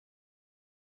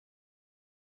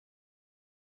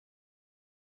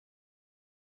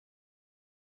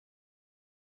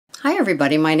Hi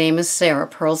everybody, my name is Sarah,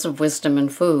 Pearls of Wisdom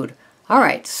and Food.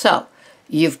 Alright, so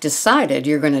you've decided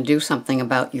you're going to do something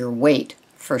about your weight,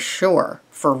 for sure,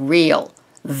 for real,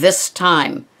 this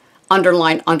time,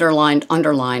 underlined, underlined,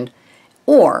 underlined,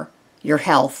 or your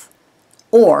health,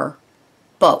 or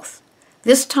both.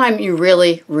 This time you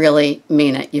really, really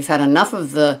mean it. You've had enough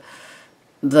of the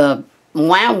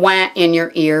wah wah in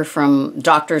your ear from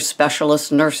doctors,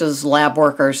 specialists, nurses, lab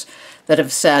workers that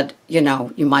have said, you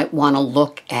know, you might want to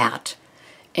look at.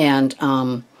 And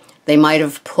they might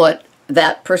have put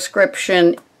that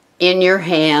prescription in your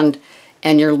hand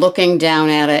and you're looking down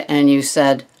at it and you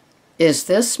said, is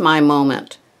this my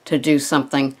moment to do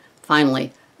something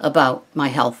finally about my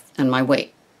health and my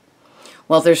weight?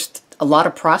 Well, there's a lot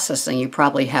of processing you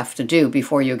probably have to do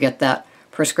before you get that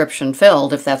prescription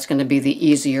filled, if that's going to be the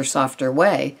easier, softer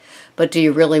way. But do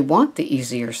you really want the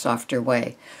easier, softer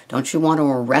way? Don't you want to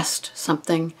arrest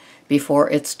something before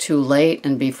it's too late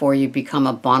and before you become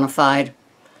a bona fide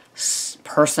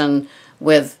person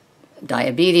with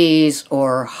diabetes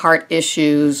or heart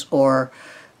issues or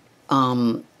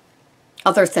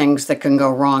other things that can go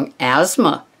wrong,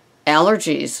 asthma,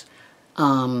 allergies,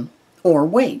 or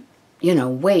weight? You know,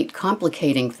 weight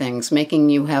complicating things,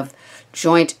 making you have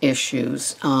joint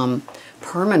issues,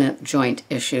 permanent joint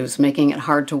issues, making it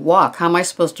hard to walk. How am I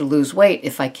supposed to lose weight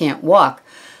if I can't walk?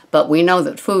 But we know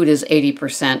that food is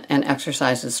 80% and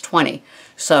exercise is 20%.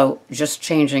 So just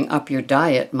changing up your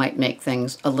diet might make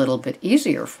things a little bit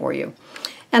easier for you.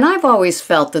 And I've always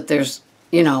felt that there's,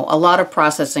 you know, a lot of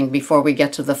processing before we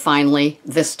get to the finally,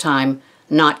 this time,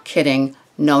 not kidding,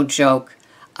 no joke,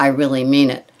 I really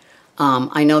mean it.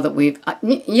 I know that we've,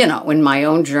 you know, in my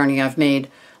own journey, I've made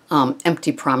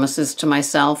empty promises to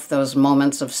myself, those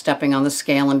moments of stepping on the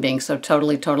scale and being so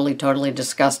totally, totally, totally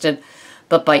disgusted.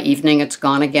 But by evening, it's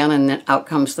gone again, and then out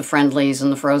comes the Friendlies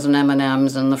and the frozen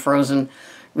M&Ms and the frozen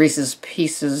Reese's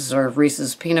Pieces or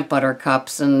Reese's Peanut Butter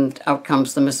Cups, and out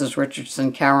comes the Mrs.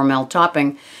 Richardson caramel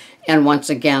topping. And once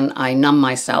again, I numb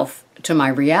myself to my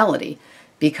reality,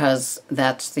 because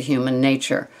that's the human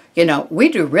nature. You know, we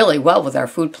do really well with our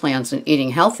food plans and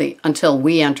eating healthy until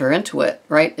we enter into it,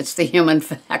 right? It's the human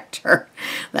factor.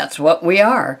 That's what we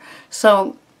are.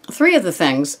 So 3 of the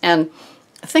things, and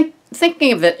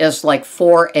thinking of it as like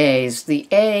 4 A's. The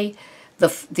A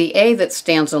that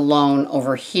stands alone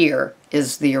over here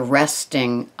is the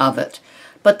arresting of it.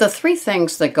 But the 3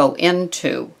 things that go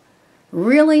into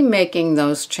really making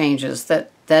those changes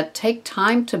that take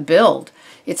time to build.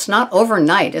 It's not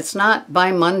overnight. It's not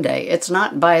by Monday. It's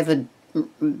not by the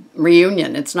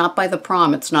reunion. It's not by the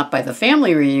prom. It's not by the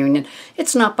family reunion.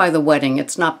 It's not by the wedding.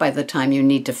 It's not by the time you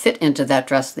need to fit into that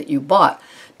dress that you bought,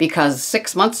 because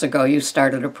 6 months ago you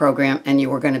started a program and you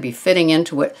were going to be fitting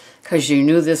into it because you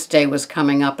knew this day was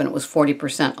coming up and it was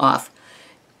 40% off,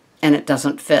 and it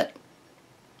doesn't fit,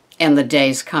 and the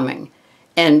day's coming,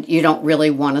 and you don't really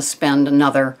want to spend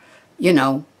another, you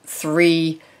know,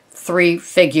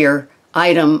 three-figure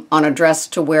item on a dress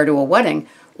to wear to a wedding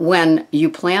when you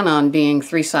plan on being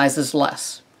 3 sizes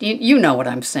less. You know what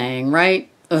I'm saying, right?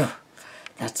 Ugh,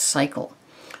 that cycle.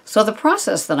 So the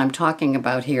process that I'm talking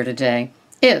about here today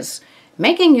is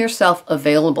making yourself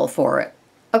available for it.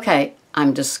 Okay,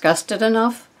 I'm disgusted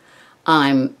enough,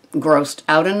 I'm grossed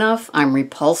out enough, I'm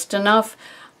repulsed enough,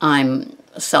 I'm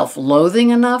self-loathing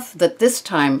enough that this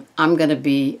time I'm going to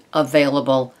be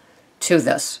available to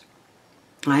this.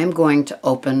 I am going to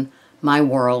open my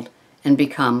world and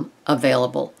become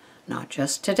available, not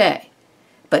just today,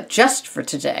 but just for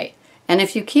today. And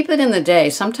if you keep it in the day,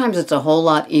 sometimes it's a whole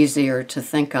lot easier to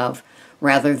think of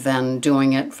rather than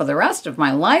doing it for the rest of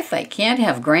my life. I can't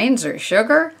have grains or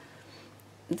sugar.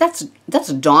 That's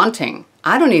daunting.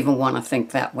 I don't even want to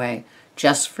think that way.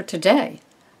 Just for today,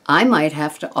 I might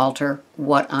have to alter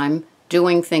what I'm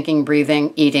doing, thinking,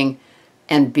 breathing, eating,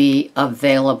 and be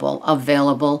available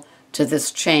to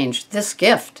this change, this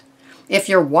gift. If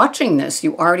you're watching this,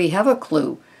 you already have a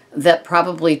clue that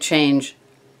probably change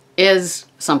is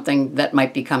something that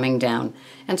might be coming down.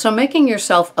 And so making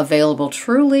yourself available,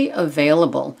 truly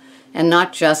available, and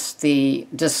not just the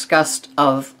disgust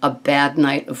of a bad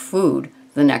night of food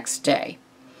the next day.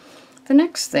 The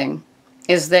next thing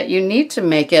is that you need to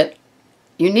make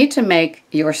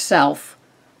yourself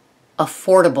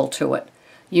affordable to it.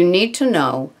 You need to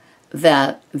know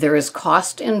that there is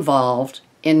cost involved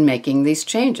in making these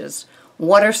changes.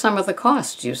 What are some of the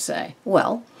costs, you say?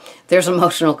 Well, there's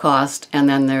emotional cost, and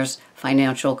then there's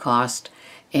financial cost,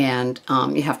 and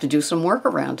you have to do some work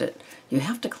around it. You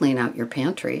have to clean out your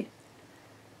pantry.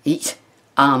 Eat.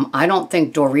 I don't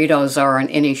think Doritos are on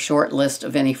any short list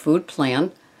of any food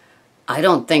plan. I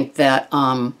don't think that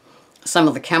some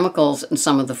of the chemicals and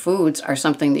some of the foods are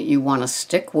something that you want to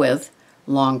stick with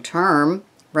long term,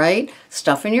 right?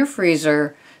 Stuff in your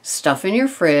freezer, stuff in your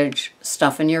fridge,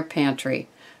 stuff in your pantry.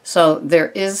 So there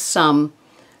is some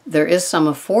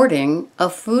affording a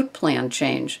food plan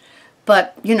change.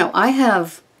 But, you know,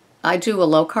 I do a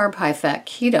low carb, high fat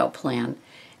keto plan,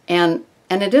 and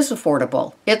it is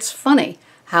affordable. It's funny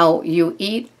how you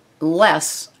eat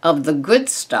less of the good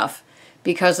stuff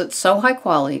because it's so high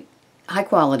quality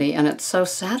and it's so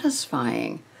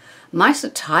satisfying. My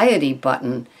satiety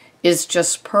button is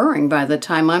just purring by the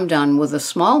time I'm done with a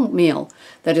small meal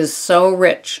that is so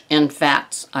rich in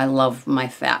fats. I love my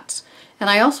fats. And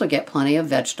I also get plenty of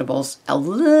vegetables, a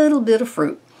little bit of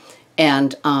fruit,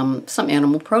 and some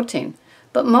animal protein.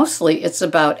 But mostly it's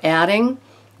about adding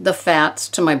the fats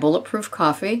to my bulletproof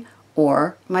coffee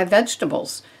or my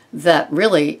vegetables. That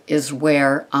really is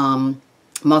where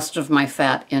most of my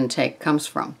fat intake comes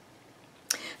from.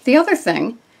 The other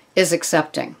thing is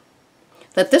accepting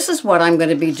that this is what I'm going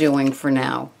to be doing for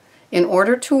now in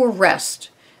order to arrest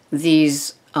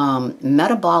these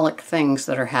metabolic things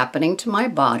that are happening to my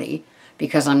body,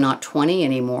 because I'm not 20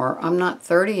 anymore, I'm not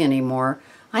 30 anymore,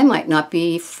 I might not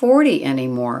be 40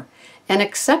 anymore. And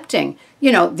accepting,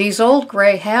 you know, these old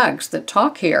gray hags that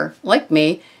talk here, like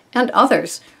me and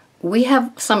others, we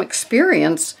have some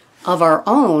experience of our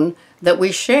own that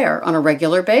we share on a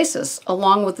regular basis,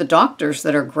 along with the doctors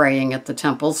that are graying at the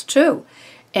temples too.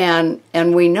 And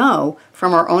we know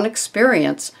from our own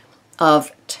experience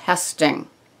of testing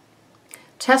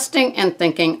and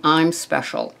thinking I'm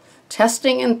special,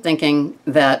 testing and thinking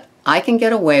that I can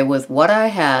get away with what I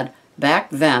had back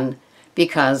then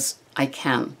because I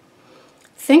can.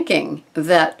 Thinking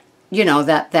that, you know,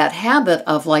 that habit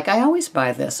of like, I always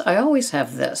buy this, I always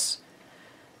have this,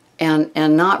 and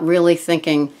not really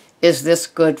thinking, is this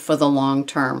good for the long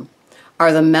term?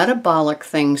 Are the metabolic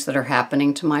things that are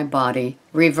happening to my body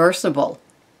reversible?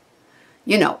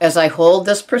 You know, as I hold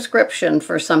this prescription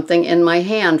for something in my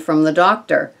hand from the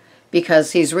doctor,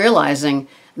 because he's realizing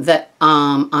that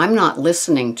I'm not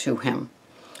listening to him,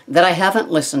 that I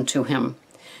haven't listened to him,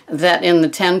 that in the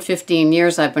 10, 15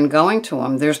 years I've been going to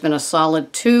him, there's been a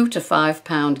solid 2 to 5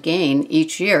 pound gain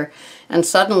each year. And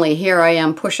suddenly here I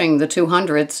am pushing the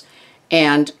 200s,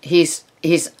 and he's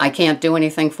I can't do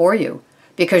anything for you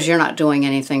because you're not doing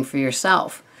anything for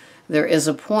yourself. There is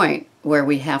a point where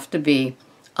we have to be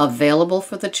available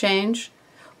for the change,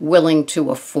 willing to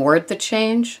afford the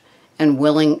change, and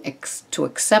willing to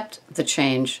accept the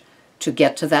change to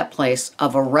get to that place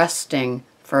of arresting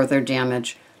further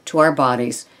damage to our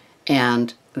bodies.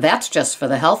 And that's just for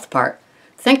the health part.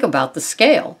 Think about the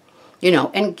scale, you know,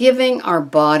 and giving our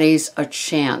bodies a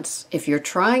chance. If you're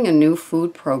trying a new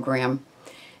food program,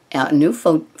 a new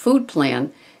food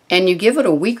plan, and you give it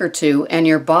a week or two and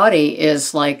your body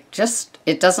is like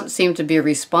it doesn't seem to be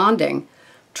responding,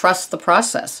 trust the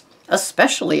process,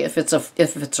 especially if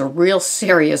it's a real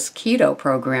serious keto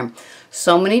program.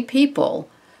 So many people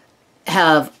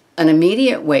have an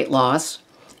immediate weight loss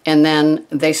and then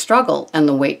they struggle and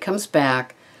the weight comes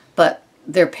back, but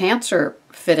their pants are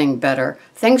fitting better.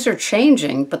 Things are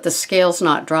changing, but the scale's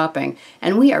not dropping.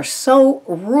 And we are so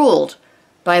ruled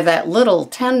by that little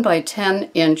 10 by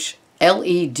 10 inch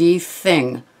LED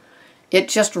thing. It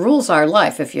just rules our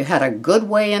life. If you had a good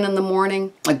weigh-in in the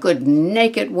morning, a good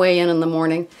naked weigh-in in the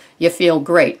morning, you feel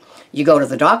great. You go to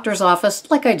the doctor's office,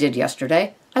 like I did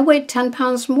yesterday. I weighed 10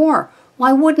 pounds more.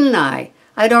 Why wouldn't I?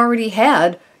 I'd already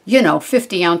had,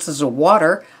 50 ounces of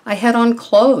water. I had on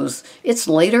clothes. It's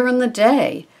later in the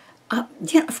day.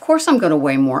 Of course I'm going to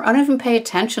weigh more. I don't even pay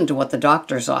attention to what the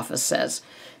doctor's office says,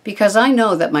 because I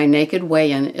know that my naked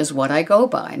weigh-in is what I go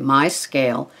by, my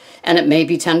scale, and it may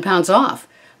be 10 pounds off,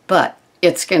 but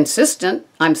it's consistent.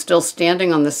 I'm still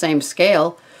standing on the same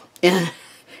scale, and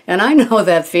I know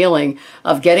that feeling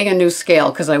of getting a new scale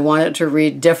because I want it to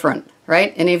read different,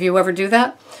 right? Any of you ever do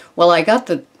that? Well, I got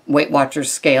the Weight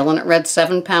Watchers scale, and it read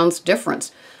 7 pounds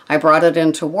difference. I brought it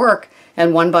into work,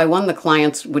 and one by one the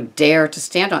clients would dare to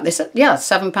stand on it. They said, yeah, it's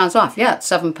 7 pounds off. Yeah, it's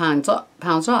 7 pounds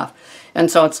off. And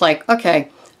so it's like, okay,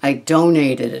 I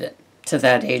donated it to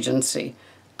that agency.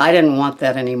 I didn't want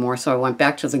that anymore, so I went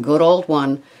back to the good old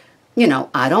one.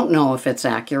 I don't know if it's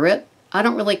accurate. I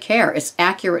don't really care. It's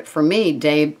accurate for me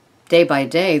day by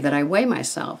day that I weigh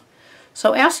myself.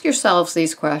 So ask yourselves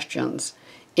these questions.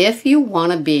 If you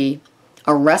want to be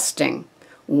arresting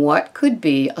what could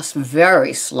be a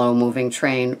very slow-moving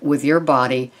train with your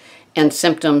body and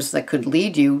symptoms that could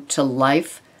lead you to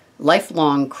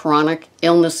lifelong chronic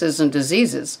illnesses and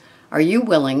diseases, are you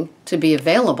willing to be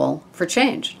available for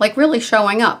change? Like really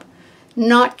showing up,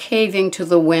 not caving to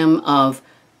the whim of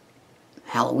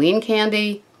Halloween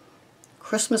candy,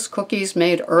 Christmas cookies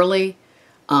made early,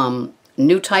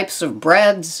 new types of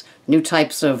breads, new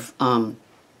types of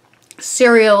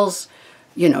cereals,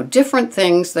 you know, different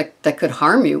things that could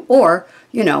harm you, or,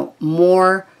 you know,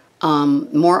 more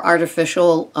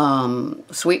artificial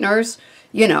sweeteners,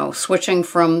 you know, switching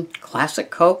from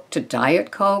classic Coke to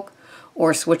Diet Coke,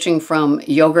 or switching from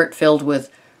yogurt filled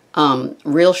with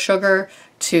real sugar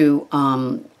to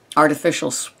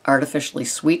artificially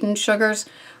sweetened sugars.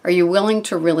 Are you willing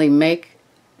to really make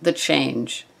the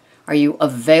change? Are you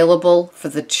available for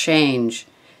the change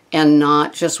and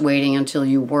not just waiting until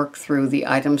you work through the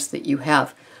items that you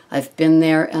have? I've been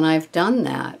there and I've done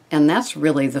that. And that's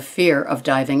really the fear of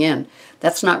diving in.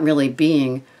 That's not really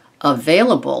being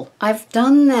available. I've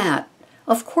done that.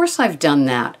 Of course I've done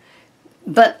that.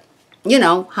 But, you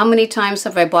know, how many times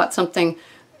have I bought something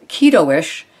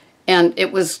keto-ish and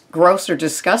it was gross or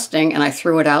disgusting and I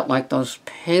threw it out like those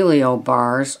paleo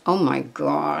bars? Oh my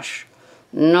gosh.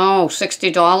 No,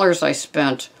 $60 I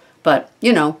spent. But,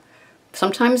 you know,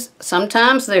 sometimes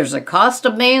there's a cost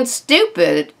of being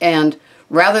stupid, and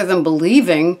rather than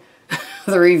believing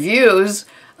the reviews,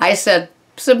 I said,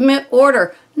 submit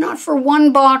order, not for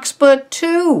 1 box, but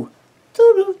 2.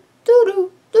 Doo-doo,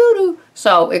 doo-doo, doo-doo.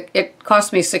 So it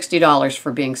cost me $60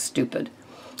 for being stupid.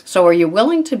 So are you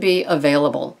willing to be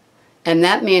available? And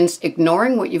that means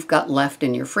ignoring what you've got left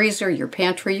in your freezer, your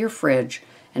pantry, your fridge,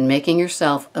 and making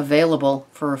yourself available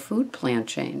for a food plan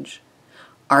change.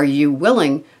 Are you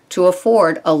willing to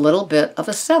afford a little bit of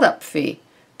a setup fee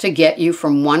to get you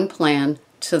from one plan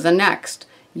to the next?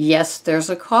 Yes, there's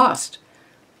a cost.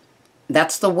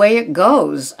 That's the way it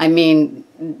goes. I mean,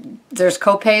 there's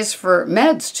copays for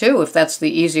meds too, if that's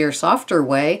the easier, softer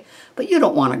way, but you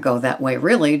don't want to go that way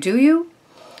really, do you?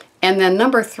 And then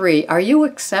number 3, are you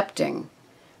accepting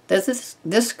that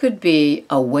this could be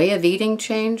a way of eating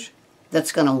change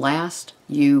that's going to last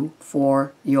you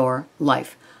for your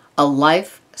life? A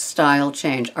lifestyle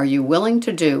change. Are you willing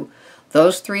to do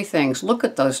those 3 things, look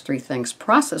at those 3 things,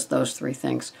 process those 3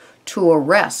 things to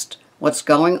arrest what's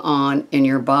going on in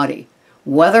your body?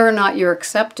 Whether or not you're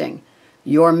accepting,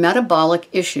 your metabolic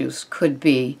issues could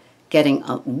be getting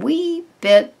a wee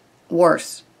bit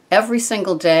worse every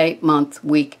single day, month,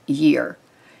 week, year.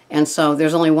 And so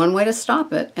there's only one way to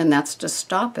stop it, and that's to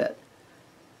stop it.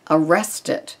 Arrest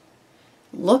it.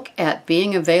 Look at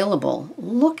being available.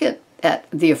 Look at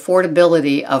the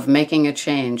affordability of making a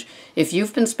change. If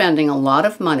you've been spending a lot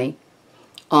of money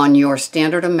on your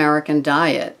standard American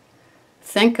diet,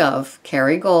 think of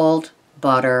Kerrygold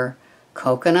butter,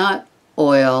 coconut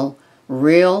oil,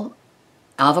 real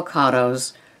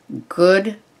avocados,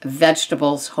 good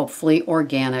vegetables, hopefully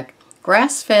organic,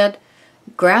 grass-fed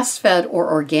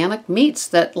or organic meats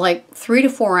that like 3 to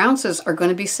 4 ounces are going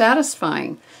to be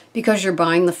satisfying because you're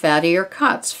buying the fattier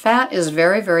cuts. Fat is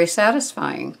very, very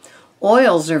satisfying.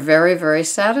 Oils are very, very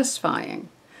satisfying.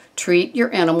 Treat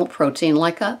your animal protein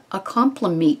like a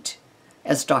complement,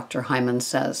 as Dr. Hyman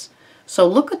says. So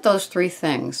look at those 3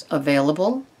 things: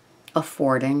 available,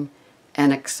 affording,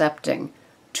 and accepting,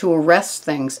 to arrest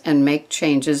things and make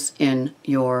changes in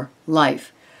your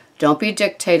life. Don't be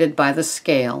dictated by the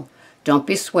scale. Don't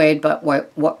be swayed by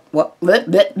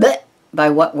by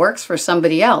what works for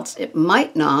somebody else. It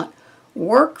might not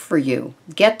work for you.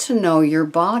 Get to know your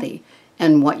body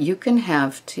and what you can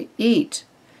have to eat,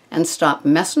 and stop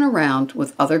messing around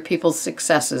with other people's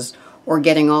successes or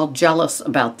getting all jealous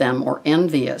about them or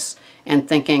envious and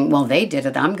thinking, well, they did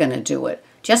it, I'm going to do it.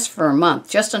 Just for a month,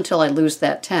 just until I lose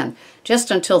that 10, just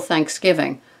until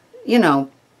Thanksgiving. You know,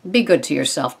 be good to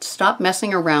yourself. Stop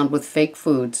messing around with fake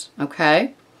foods,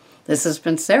 okay? This has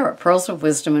been Sarah, Pearls of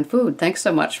Wisdom and Food. Thanks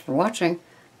so much for watching.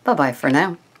 Bye-bye for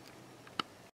now.